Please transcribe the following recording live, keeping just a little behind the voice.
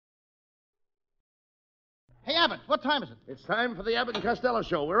Abbott, what time is it? It's time for the Abbott and Costello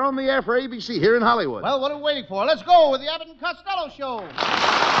Show. We're on the air for ABC here in Hollywood. Well, what are we waiting for? Let's go with the Abbott and Costello Show.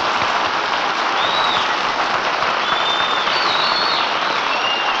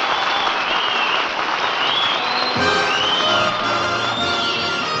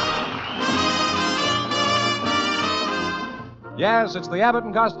 Yes, it's the Abbott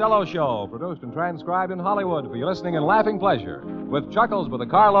and Costello Show, produced and transcribed in Hollywood for your listening and laughing pleasure, with chuckles with a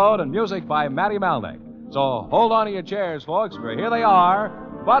carload and music by Matty Malnick. So hold on to your chairs, folks, for here they are,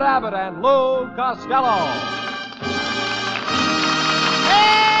 Bud Abbott and Lou Costello.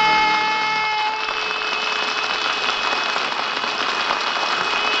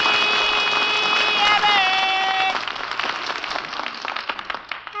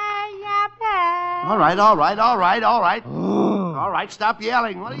 All right. All right, stop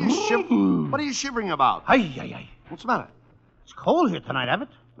yelling. What are you shivering about? Ay. What's the matter? It's cold here tonight, Abbott.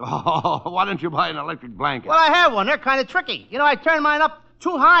 Oh, why don't you buy an electric blanket? Well, I have one. They're kind of tricky. You know, I turned mine up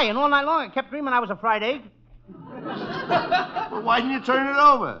too high, and all night long I kept dreaming I was a fried egg. Well, why didn't you turn it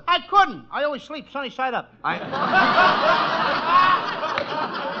over? I couldn't. I always sleep sunny side up.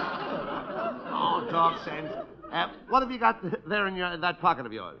 Oh, talk sense. What have you got there in that pocket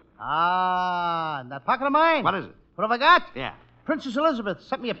of yours? In that pocket of mine. What is it? What have I got? Yeah. Princess Elizabeth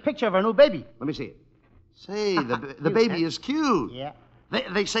sent me a picture of her new baby. Let me see it. Say, the baby is cute. Yeah.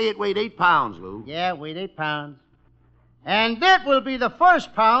 They say it weighed 8 pounds, Lou. Yeah, weighed 8 pounds. And that will be the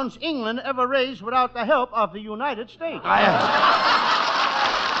first pounds England ever raised without the help of the United States.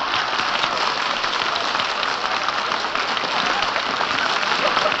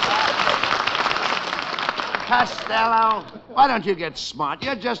 Costello, why don't you get smart?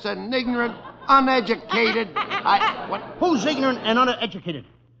 You're just an ignorant, uneducated... What? Who's ignorant and uneducated?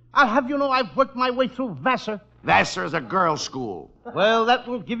 I'll have you know I've worked my way through Vassar. Vassar is a girls' school. Well, that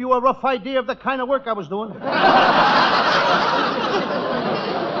will give you a rough idea of the kind of work I was doing.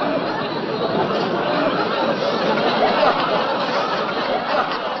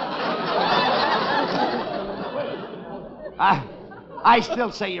 I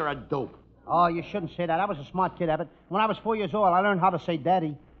still say you're a dope. Oh, you shouldn't say that. I was a smart kid, Abbott. When I was 4 years old, I learned how to say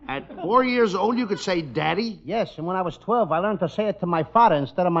daddy. At 4 years old, you could say daddy? Yes, and when I was 12, I learned to say it to my father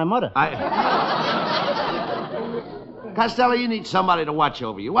instead of my mother. Costello, you need somebody to watch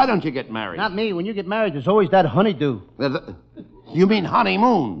over you. Why don't you get married? Not me. When you get married, there's always that honeydew. You mean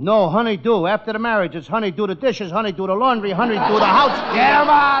honeymoon? No, honeydew. After the marriage, it's honeydew the dishes, honeydew the laundry, honeydew the house. Get him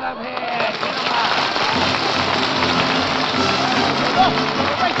out of here! Get him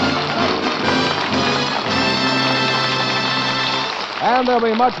And there'll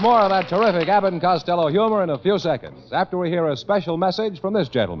be much more of that terrific Abbott and Costello humor in a few seconds, after we hear a special message from this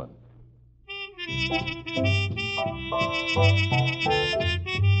gentleman.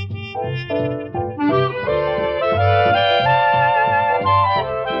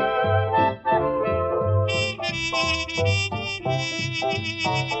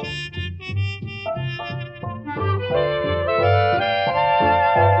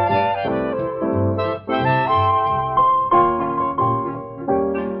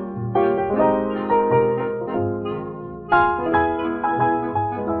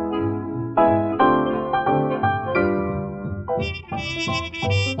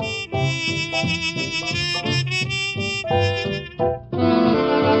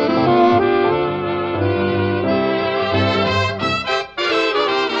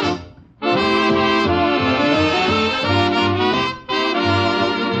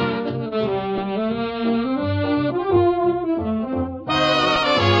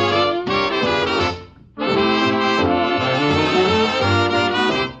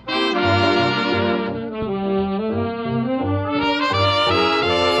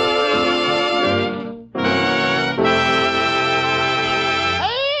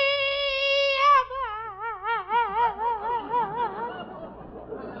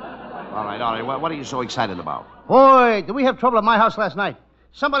 All right. What are you so excited about? Boy, did we have trouble at my house last night.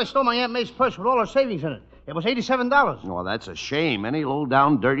 Somebody stole my Aunt May's purse with all her savings in it. It was $87. Oh, that's a shame. Any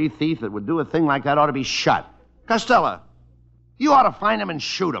low-down, dirty thief that would do a thing like that ought to be shot. Costello, you ought to find him and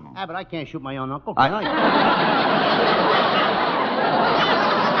shoot him. Ah, but I can't shoot my own uncle, can I?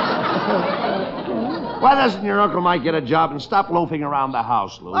 Why doesn't your Uncle Mike get a job and stop loafing around the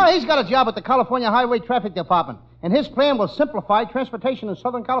house, Lou? Oh, he's got a job at the California Highway Traffic Department, and his plan will simplify transportation in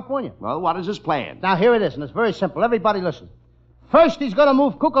Southern California. Well, what is his plan? Now, here it is, and it's very simple. Everybody listen. First, he's going to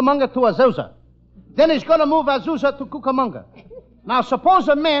move Cucamonga to Azusa. Then he's going to move Azusa to Cucamonga. Now, suppose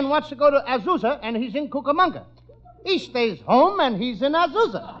a man wants to go to Azusa, and he's in Cucamonga. He stays home, and he's in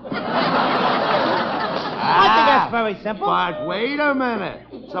Azusa. I think that's very simple. But wait a minute.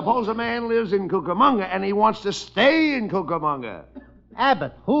 Suppose a man lives in Cucamonga and he wants to stay in Cucamonga.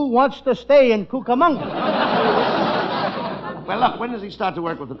 Abbott, who wants to stay in Cucamonga? Well, look, when does he start to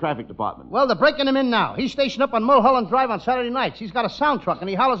work with the traffic department? Well, they're breaking him in now. He's stationed up on Mulholland Drive on Saturday nights. He's got a sound truck, and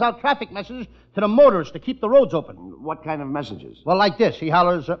he hollers out traffic messages to the motorists to keep the roads open. What kind of messages? Well, like this. He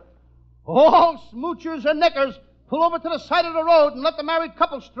hollers, all smoochers and knickers, pull over to the side of the road and let the married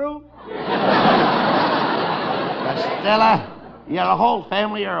couples through. Costello, your whole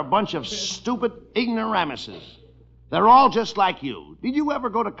family are a bunch of stupid ignoramuses. They're all just like you. Did you ever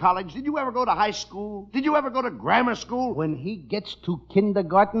go to college? Did you ever go to high school? Did you ever go to grammar school? When he gets to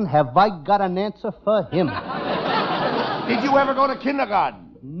kindergarten, have I got an answer for him? Did you ever go to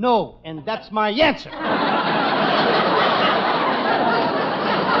kindergarten? No, and that's my answer.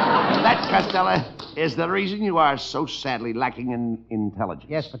 That, Costello, is the reason you are so sadly lacking in intelligence.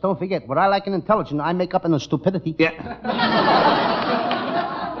 Yes, but don't forget, what I lack in intelligence, I make up in the stupidity. Yeah.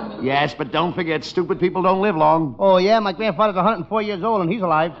 Yes, but don't forget, stupid people don't live long. Oh, yeah? My grandfather's 104 years old, and he's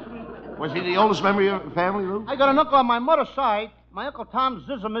alive. Was he the oldest member of your family, Lou? I got an uncle on my mother's side. My Uncle Tom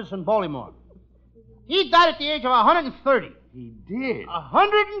Zism is in Baltimore. He died at the age of 130. He did?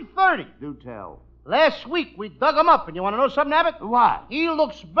 130. Do tell. Last week, we dug him up, and you want to know something, Abbott? What? He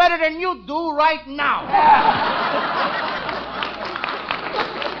looks better than you do right now.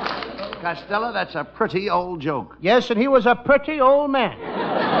 Costello, that's a pretty old joke. Yes, and he was a pretty old man.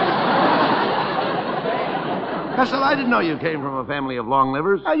 Costello, I didn't know you came from a family of long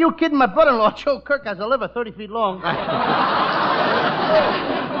livers. Are you kidding? My brother-in-law, Joe Kirk, has a liver 30 feet long.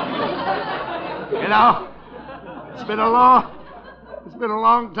 You know, it's been a long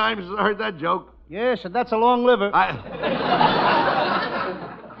time since I heard that joke. Yes, and that's a long liver. I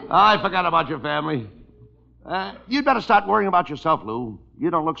forgot about your family. You'd better start worrying about yourself, Lou. You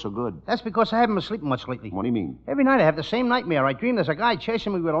don't look so good. That's because I haven't been sleeping much lately. What do you mean? Every night I have the same nightmare. I dream there's a guy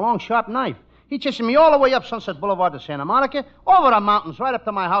chasing me with a long, sharp knife. He's chasing me all the way up Sunset Boulevard to Santa Monica, over the mountains, right up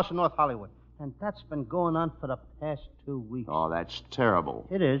to my house in North Hollywood. And that's been going on for the past 2 weeks. Oh, that's terrible.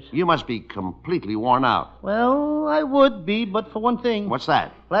 It is. You must be completely worn out. Well, I would be, but for one thing. What's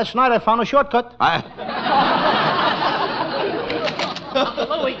that? Last night I found a shortcut.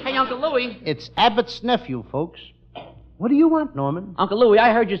 Uncle Louie. Hey, Uncle Louie. It's Abbott's nephew, folks. What do you want, Norman? Uncle Louie,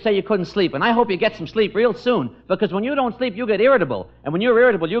 I heard you say you couldn't sleep, and I hope you get some sleep real soon, because when you don't sleep, you get irritable. And when you're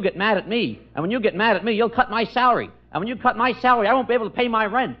irritable, you get mad at me. And when you get mad at me, you'll cut my salary. And when you cut my salary, I won't be able to pay my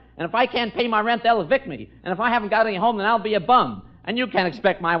rent. And if I can't pay my rent, they'll evict me. And if I haven't got any home, then I'll be a bum. And you can't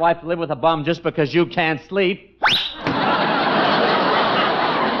expect my wife to live with a bum just because you can't sleep.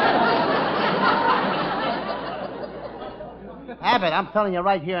 Abbott, I'm telling you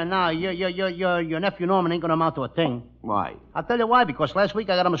right here and now, your nephew Norman ain't going to amount to a thing. Why? I'll tell you why, because last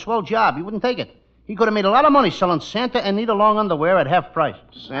week I got him a swell job. He wouldn't take it. He could have made a lot of money selling Santa and Nita long underwear at half price.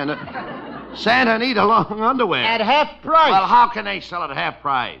 Santa and Nita long underwear. At half price. Well, how can they sell it at half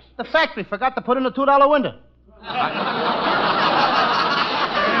price? The factory forgot to put in a $2 window.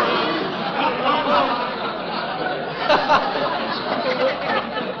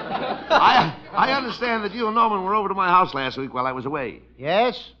 I understand that you and Norman were over to my house last week while I was away.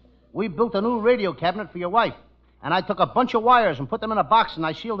 Yes? We built a new radio cabinet for your wife. And I took a bunch of wires and put them in a box and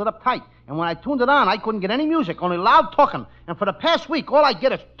I sealed it up tight. And when I tuned it on, I couldn't get any music, only loud talking. And for the past week, all I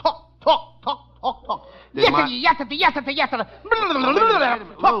get is talk. Louie,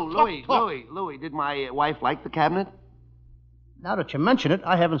 did my wife like the cabinet? Now that you mention it,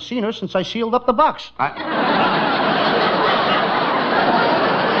 I haven't seen her since I sealed up the box.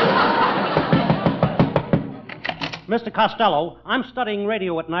 Mr. Costello, I'm studying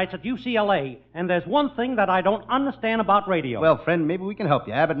radio at nights at UCLA, and there's one thing that I don't understand about radio. Well, friend, maybe we can help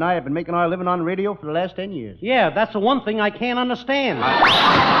you. Abbott and I have been making our living on radio for the last 10 years. Yeah, that's the one thing I can't understand. Look,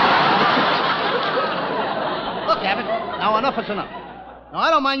 Abbott, now enough is enough. Now, I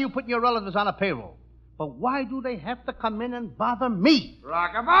don't mind you putting your relatives on a payroll, but why do they have to come in and bother me?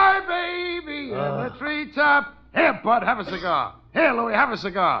 Rock-a-bye, baby, in the treetop. Here, Bud, have a cigar. Here, Louie, have a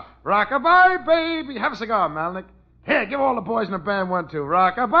cigar. Rock-a-bye, baby. Have a cigar, Malnick. Here, give all the boys in the band one, too.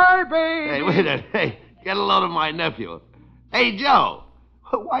 Rock-a-bye, baby. Hey, wait a minute. Hey, get a load of my nephew. Hey, Joe,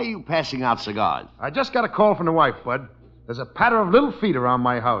 why are you passing out cigars? I just got a call from the wife, Bud. There's a patter of little feet around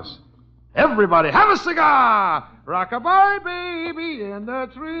my house. Everybody, have a cigar! Rock-a-bye, baby, in the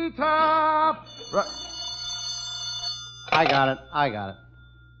treetop. I got it.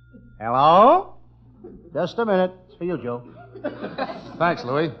 Hello? Just a minute. It's for you, Joe. Thanks,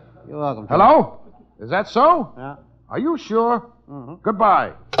 Louie. You're welcome. Hello? Is that so? Yeah. Are you sure? Mm-hmm.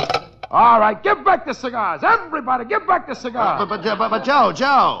 Goodbye. All right, give back the cigars. Everybody, give back the cigars. But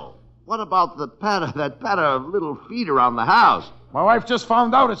Joe, what about that patter of little feet around the house? My wife just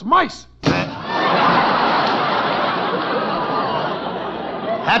found out it's mice.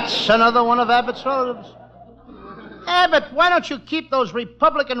 That's another one of Abbott's relatives. Abbott, why don't you keep those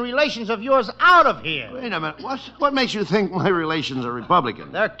Republican relations of yours out of here? Wait a minute. What makes you think my relations are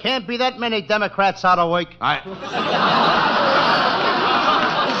Republican? There can't be that many Democrats out of work.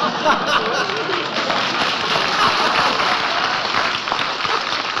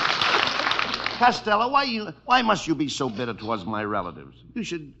 Costello, why must you be so bitter towards my relatives? You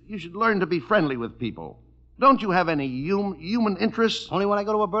should learn to be friendly with people. Don't you have any human interests? Only when I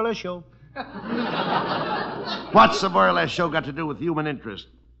go to a burlesque show. What's the burlesque show got to do with human interest?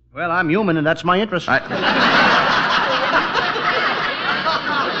 Well, I'm human, and that's my interest. No,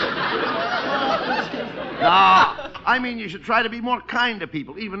 I mean you should try to be more kind to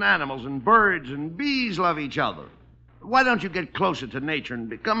people. Even animals and birds and bees love each other. Why don't you get closer to nature and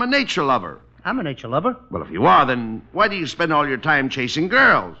become a nature lover? I'm a nature lover. Well, if you are, then why do you spend all your time chasing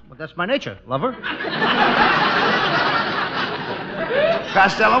girls? Well, that's my nature, lover.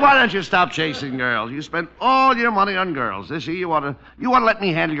 Costello, why don't you stop chasing girls? You spend all your money on girls. See, you want to let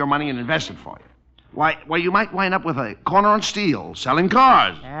me handle your money and invest it for you. Why, you might wind up with a corner on steel, selling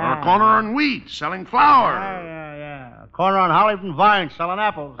cars, or a corner on wheat, selling flour. Yeah. A corner on Hollywood and Vine, selling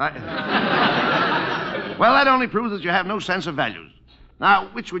apples. Well, that only proves that you have no sense of values. Now,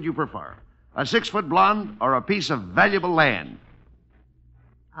 which would you prefer? A 6-foot blonde or a piece of valuable land?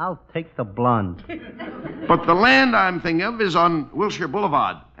 I'll take the blonde. But the land I'm thinking of is on Wilshire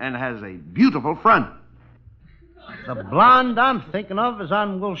Boulevard and has a beautiful front. The blonde I'm thinking of is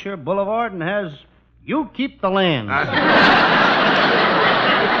on Wilshire Boulevard and has... You keep the land. Well,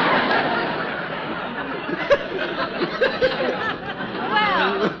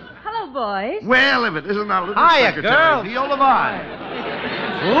 hello, boys. Well, if it isn't our little Hiya, secretary, girl. Viola Vaughn.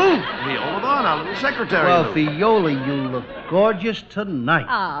 Who? Viola Vaughn, our little secretary. Well, Viola, you look gorgeous tonight.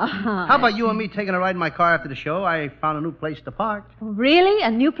 Oh. How about you and me taking a ride in my car after the show? I found a new place to park. Really?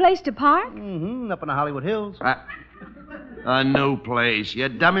 A new place to park? Mm-hmm, up in the Hollywood Hills. A new place. You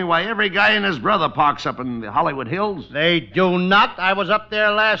dummy. Why, every guy and his brother parks up in the Hollywood Hills. They do not. I was up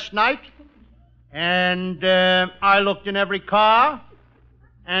there last night, and I looked in every car,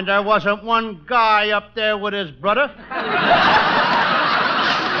 and there wasn't one guy up there with his brother.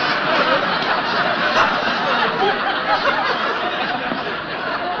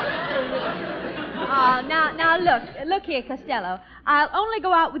 Now, look here, Costello. I'll only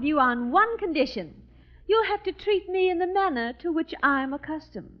go out with you on one condition. You'll have to treat me in the manner to which I'm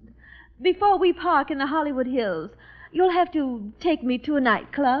accustomed. Before we park in the Hollywood Hills, you'll have to take me to a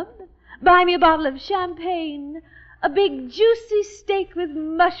nightclub, buy me a bottle of champagne, a big juicy steak with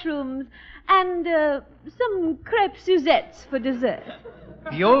mushrooms, and some crepe Suzettes for dessert.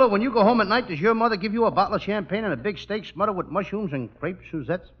 Viola, when you go home at night, does your mother give you a bottle of champagne and a big steak smothered with mushrooms and crepe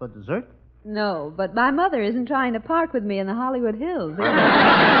Suzettes for dessert? No, but my mother isn't trying to park with me in the Hollywood Hills.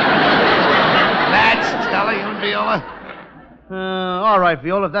 That's telling you, Viola. All right,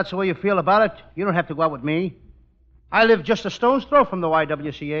 Viola, if that's the way you feel about it, you don't have to go out with me. I live just a stone's throw from the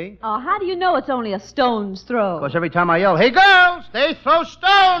YWCA. Oh, how do you know it's only a stone's throw? Because every time I yell, "Hey, girls," they throw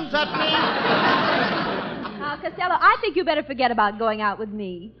stones at me. Now, Costello, I think you better forget about going out with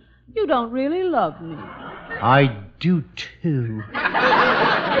me. You don't really love me. I do, too.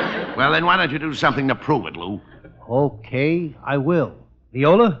 Well, then why don't you do something to prove it, Lou? Okay, I will.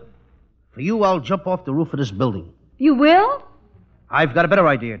 Viola, for you, I'll jump off the roof of this building. You will? I've got a better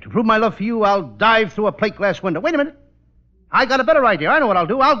idea. To prove my love for you, I'll dive through a plate glass window. Wait a minute. I got a better idea. I know what I'll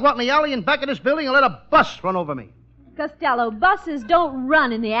do. I'll go out in the alley and back of this building and let a bus run over me. Costello, buses don't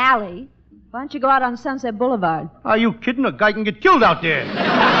run in the alley. Why don't you go out on Sunset Boulevard? Are you kidding? A guy can get killed out there.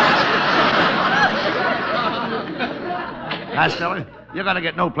 Costello, you're going to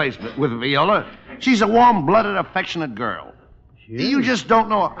get no place with Viola. She's a warm-blooded, affectionate girl. You just don't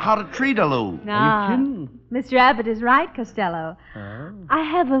know how to treat her, Lou. No. Are you kidding? Mr. Abbott is right, Costello. Oh. I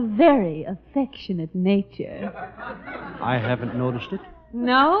have a very affectionate nature. I haven't noticed it.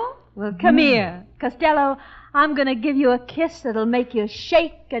 No? Well, come here. Costello, I'm going to give you a kiss that'll make you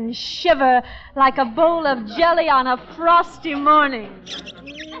shake and shiver like a bowl of jelly on a frosty morning.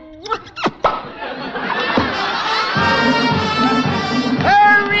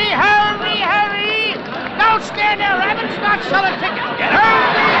 Hurry, hurry, hurry! Don't stand there, Abbott. Start selling tickets. Get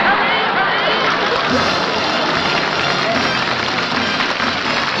hurry, hurry, hurry!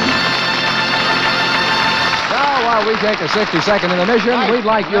 Now, while we take a 60-second intermission, we'd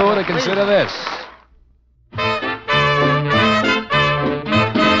like you to consider this.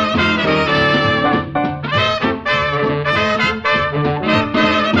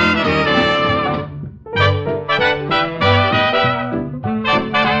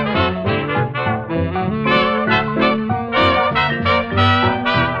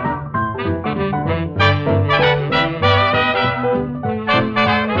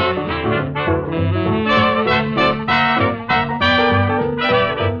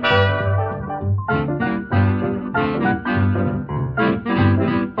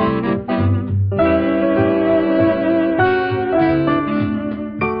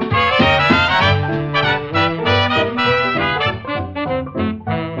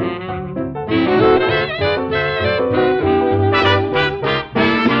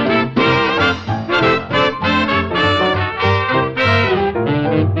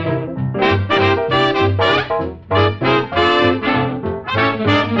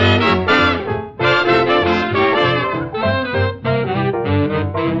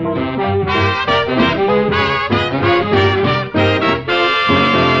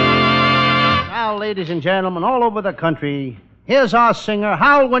 gentlemen all over the country, here's our singer,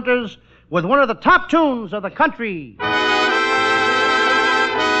 Hal Winters, with one of the top tunes of the country.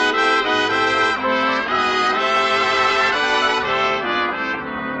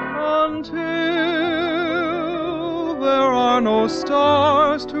 Until there are no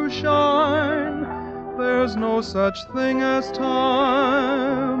stars to shine, there's no such thing as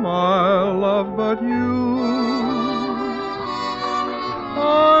time, I love but you.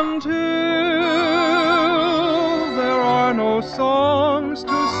 Until there are no songs to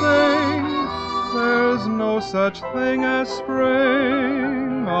sing, there's no such thing as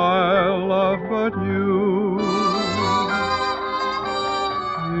spring, I love but you.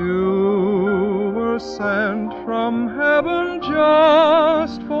 You were sent from heaven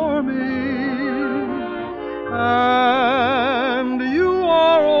just for me, and you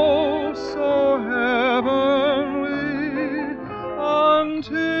are oh so heavenly.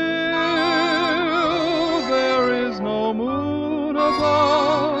 Until there is no moon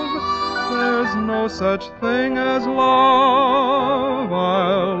above, there's no such thing as love,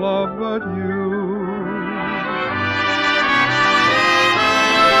 I'll love but you.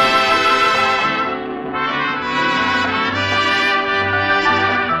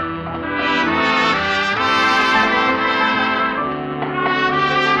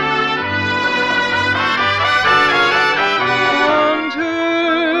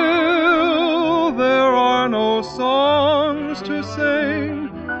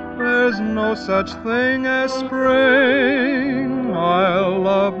 There's no such thing as spring, I'll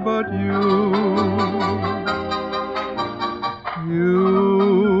love but you.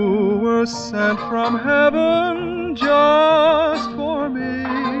 You were sent from heaven just for me,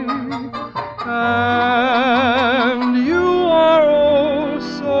 and you are oh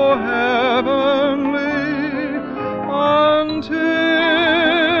so heavenly. Until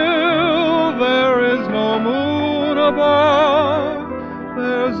there is no moon above,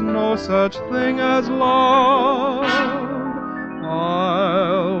 there's no such thing as love,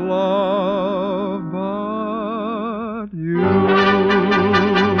 I'll love but you.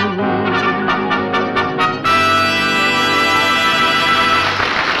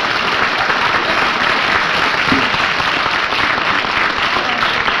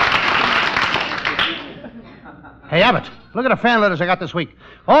 Hey, Abbott, look at the fan letters I got this week.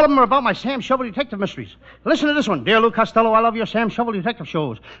 All of them are about my Sam Shovel Detective mysteries. Listen to this one. Dear Lou Costello, I love your Sam Shovel Detective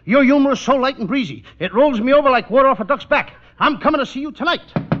shows. Your humor is so light and breezy. It rolls me over like water off a duck's back. I'm coming to see you tonight.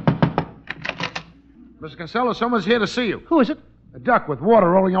 Mr. Costello, someone's here to see you. Who is it? A duck with water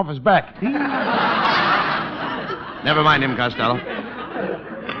rolling off his back. Never mind him, Costello.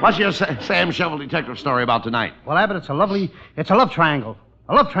 What's your Sam Shovel Detective story about tonight? Well, Abbott, it's a love triangle.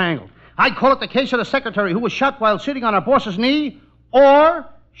 A love triangle. I call it the case of the secretary who was shot while sitting on her boss's knee, or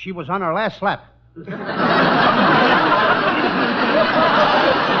she was on her last lap. Well,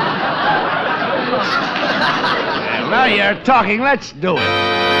 now you're talking. Let's do it.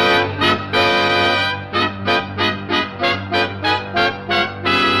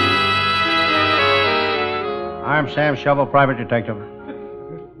 I'm Sam Shovel, private detective.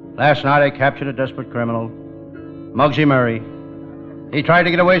 Last night I captured a desperate criminal, Muggsy Murray. He tried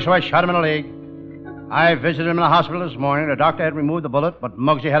to get away, so I shot him in the leg. I visited him in the hospital this morning. The doctor had removed the bullet, but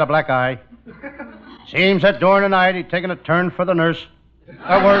Muggsy had a black eye. Seems that during the night he'd taken a turn for the nurse.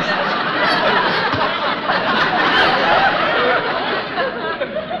 Or worse.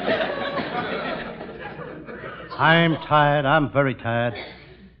 I'm tired. I'm very tired.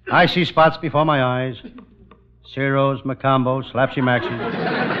 I see spots before my eyes. Ciros, Macambos, Slapsy Maxis.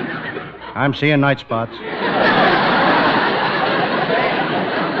 I'm seeing night spots.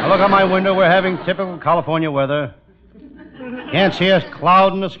 I look out my window. We're having typical California weather. Can't see a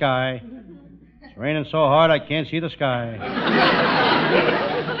cloud in the sky. It's raining so hard I can't see the sky.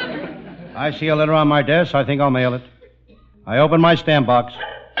 I see a letter on my desk. I think I'll mail it. I open my stamp box.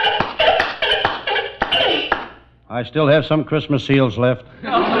 I still have some Christmas seals left.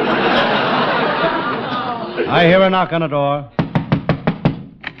 I hear a knock on the door.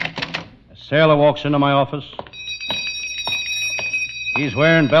 A sailor walks into my office. He's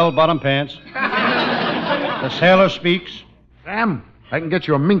wearing bell-bottom pants. The sailor speaks. Sam, I can get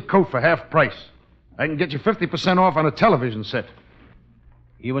you a mink coat for half price. I can get you 50% off on a television set.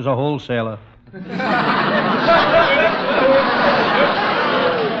 He was a wholesaler.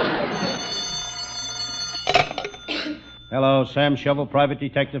 Hello, Sam Shovel, private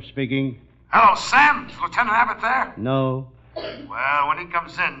detective speaking. Hello, Sam. Is Lieutenant Abbott there? No. Well, when he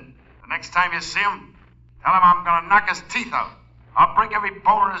comes in, the next time you see him, tell him I'm going to knock his teeth out. I'll break every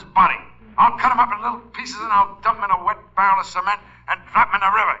bone in his body. I'll cut him up in little pieces and I'll dump him in a wet barrel of cement and drop him in the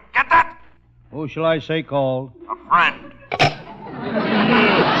river. Get that? Who shall I say called? A friend.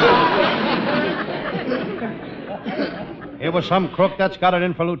 It was some crook that's got it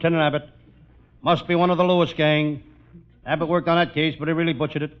in for Lieutenant Abbott. Must be one of the Lewis gang. Abbott worked on that case, but he really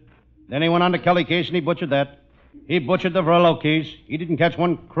butchered it. Then he went on to Kelly case, and he butchered that. He butchered the Varello case. He didn't catch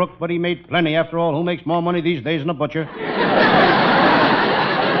one crook, but he made plenty. After all, who makes more money these days than a butcher?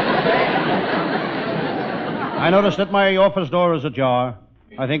 I noticed that my office door is ajar.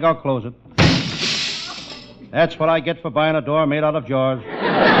 I think I'll close it. That's what I get for buying a door made out of jars.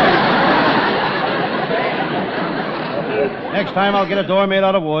 Next time I'll get a door made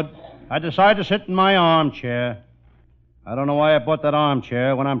out of wood. I decide to sit in my armchair. I don't know why I bought that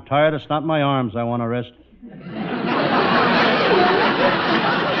armchair. When I'm tired, it's not my arms I want to rest.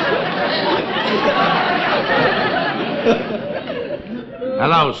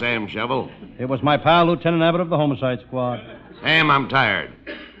 Hello, Sam Shovel. It was my pal, Lieutenant Abbott of the Homicide Squad. Sam, I'm tired.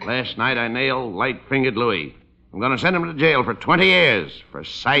 Last night I nailed light-fingered Louis. I'm going to send him to jail for 20 years for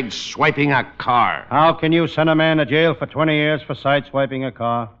side-swiping a car. How can you send a man to jail for 20 years for side-swiping a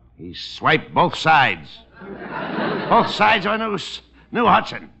car? He swiped both sides. Both sides of a new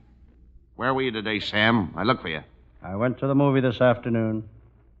Hudson. Where were you today, Sam? I looked for you. I went to the movie this afternoon.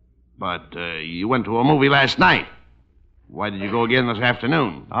 But you went to a movie last night. Why did you go again this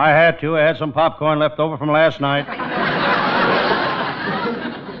afternoon? I had to. I had some popcorn left over from last night.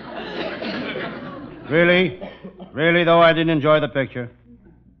 Really, though, I didn't enjoy the picture.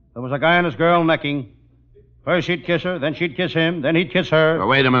 There was a guy and his girl necking. First she'd kiss her, then she'd kiss him, then he'd kiss her. Well,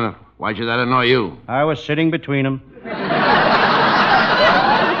 wait a minute. Why should that annoy you? I was sitting between them.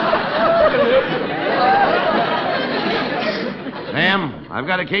 Sam, I've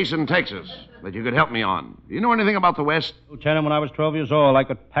got a case in Texas that you could help me on. Do you know anything about the West? Lieutenant, when I was 12 years old, I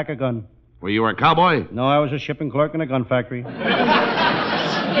could pack a gun. Well, you were a cowboy? No, I was a shipping clerk in a gun factory.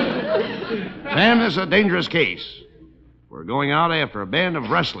 Sam, this is a dangerous case. We're going out after a band of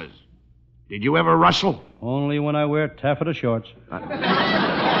rustlers. Did you ever rustle? Only when I wear taffeta shorts. Can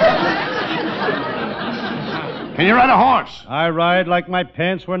you ride a horse? I ride like my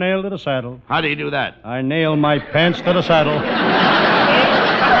pants were nailed to the saddle. How do you do that? I nail my pants to the saddle.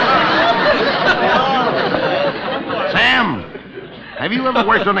 Sam, have you ever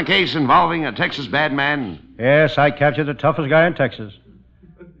worked on a case involving a Texas bad man? Yes, I captured the toughest guy in Texas.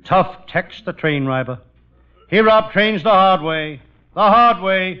 Tough Tex, the train robber. He robbed trains the hard way. The hard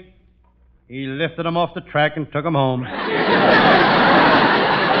way. He lifted them off the track and took them home. And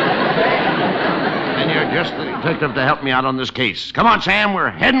you're just the detective to help me out on this case. Come on, Sam,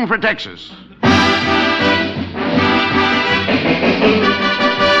 we're heading for Texas.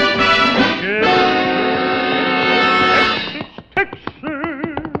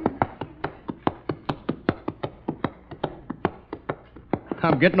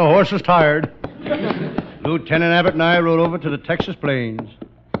 I'm getting the horses tired. Lieutenant Abbott and I rode over to the Texas plains.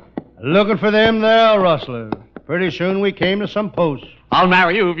 Looking for them there rustlers. Pretty soon we came to some posts. I'll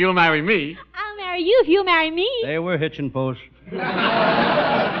marry you if you'll marry me. I'll marry you if you marry me. They were hitching posts.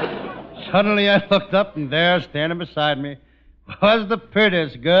 Suddenly I looked up, and there, standing beside me, was the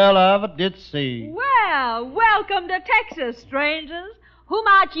prettiest girl I ever did see. Well, welcome to Texas, strangers. Who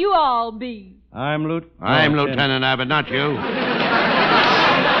might you all be? I'm Lieutenant Abbott, not you.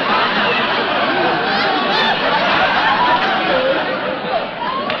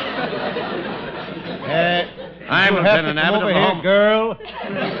 I'm Lieutenant Abbott of the girl.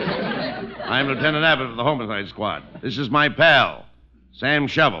 I'm Lieutenant Abbott of the Homicide Squad. This is my pal, Sam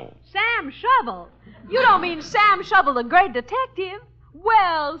Shovel. Sam Shovel? You don't mean Sam Shovel, the great detective?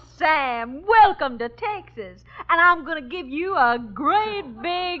 Well, Sam, welcome to Texas. And I'm going to give you a great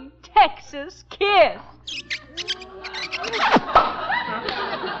big Texas kiss.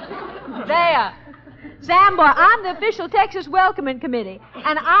 There. Sam, boy, I'm the official Texas Welcoming Committee,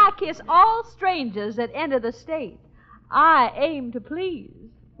 and I kiss all strangers that enter the state. I aim to please.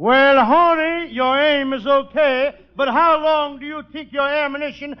 Well, honey, your aim is okay, but how long do you think your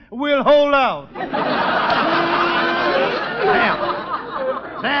ammunition will hold out?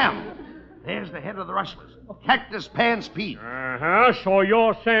 Sam, there's the head of the rustlers. Cactus Pants Pete. So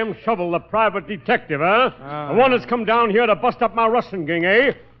you're Sam Shovel, the private detective, huh? The one that's come down here to bust up my rustling gang,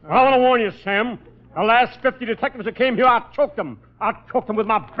 eh? Well, I want to warn you, Sam. The last 50 detectives that came here, I choked them. I choked them with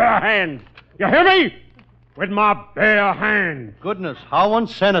my bare hands. You hear me? With my bare hands. Goodness, how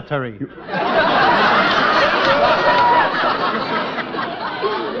unsanitary.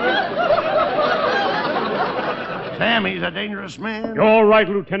 Sam, he's a dangerous man. You're right,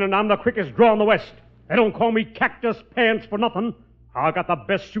 Lieutenant. I'm the quickest draw in the West. They don't call me Cactus Pants for nothing. I got the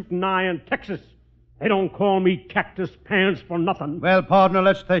best shooting eye in Texas. They don't call me Cactus Pants for nothing. Well, partner,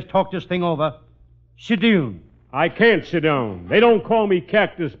 let's talk this thing over. Sit down. I can't sit down. They don't call me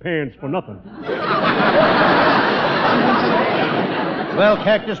Cactus Pants for nothing. Well,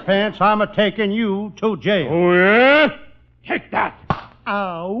 Cactus Pants, I'm a-taking you to jail. Oh, yeah? Take that.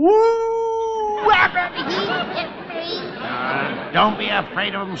 Don't be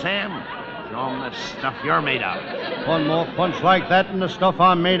afraid of him, Sam. Show him the stuff you're made of. One more punch like that and the stuff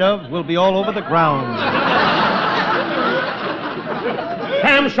I'm made of will be all over the ground.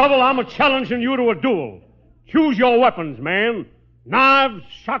 Sam Shovel, I'm challenging you to a duel. Choose your weapons, man. Knives,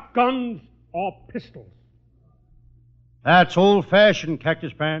 shotguns, or pistols. That's old-fashioned,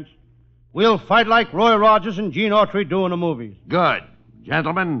 Cactus Pants. We'll fight like Roy Rogers and Gene Autry do in the movies. Good.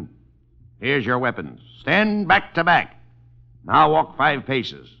 Gentlemen, here's your weapons. Stand back to back. Now walk 5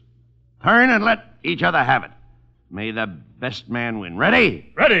 paces. Turn and let each other have it. May the best man win.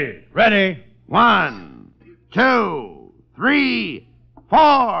 Ready? Ready. Ready. 1, 2, 3,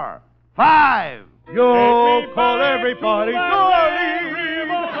 4, 5. Yo, call everybody, darling.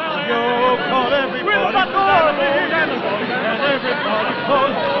 Yo, call everybody, darling. And everybody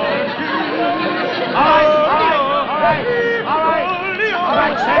calls All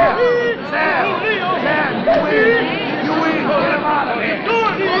right, Sam, you win. You win. Get him out of here.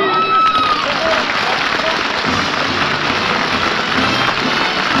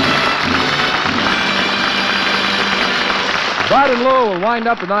 Bud and Lou will wind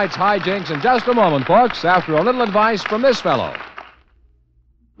up tonight's hijinks in just a moment, folks, after a little advice from this fellow.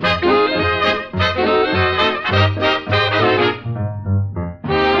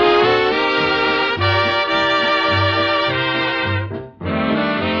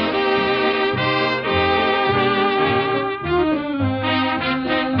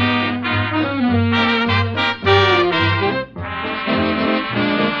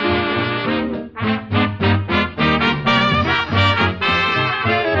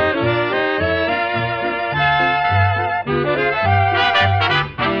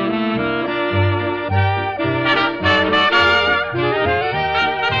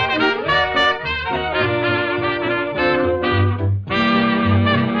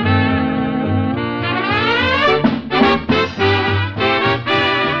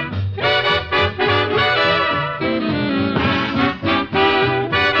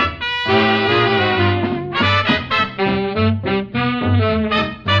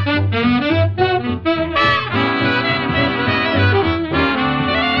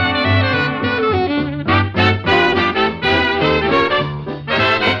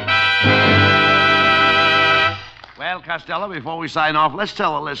 Costello, before we sign off, let's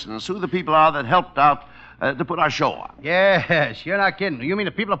tell the listeners who the people are that helped out to put our show on. Yes, you're not kidding. You mean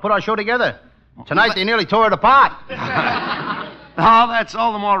the people that put our show together? Tonight they nearly tore it apart. Oh, that's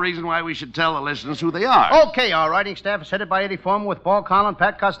all the more reason why we should tell the listeners who they are. Okay, our writing staff is headed by Eddie Foreman with Paul Collin,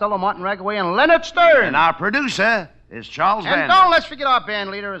 Pat Costello, Martin Ragaway, and Leonard Stern. And our producer is Charles Van. And don't let's forget our band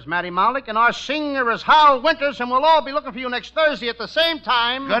leader is Matty Malik, and our singer is Hal Winters, and we'll all be looking for you next Thursday at the same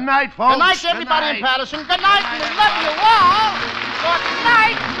time. Good night, folks. Good night to everybody in Patterson. Good night, and we love you all. Good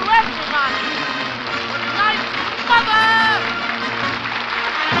night to everybody. Good night, Mother.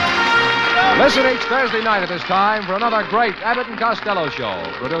 Listen each Thursday night at this time for another great Abbott and Costello show,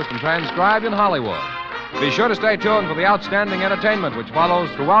 produced and transcribed in Hollywood. Be sure to stay tuned for the outstanding entertainment which follows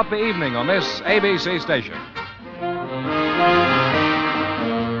throughout the evening on this ABC station.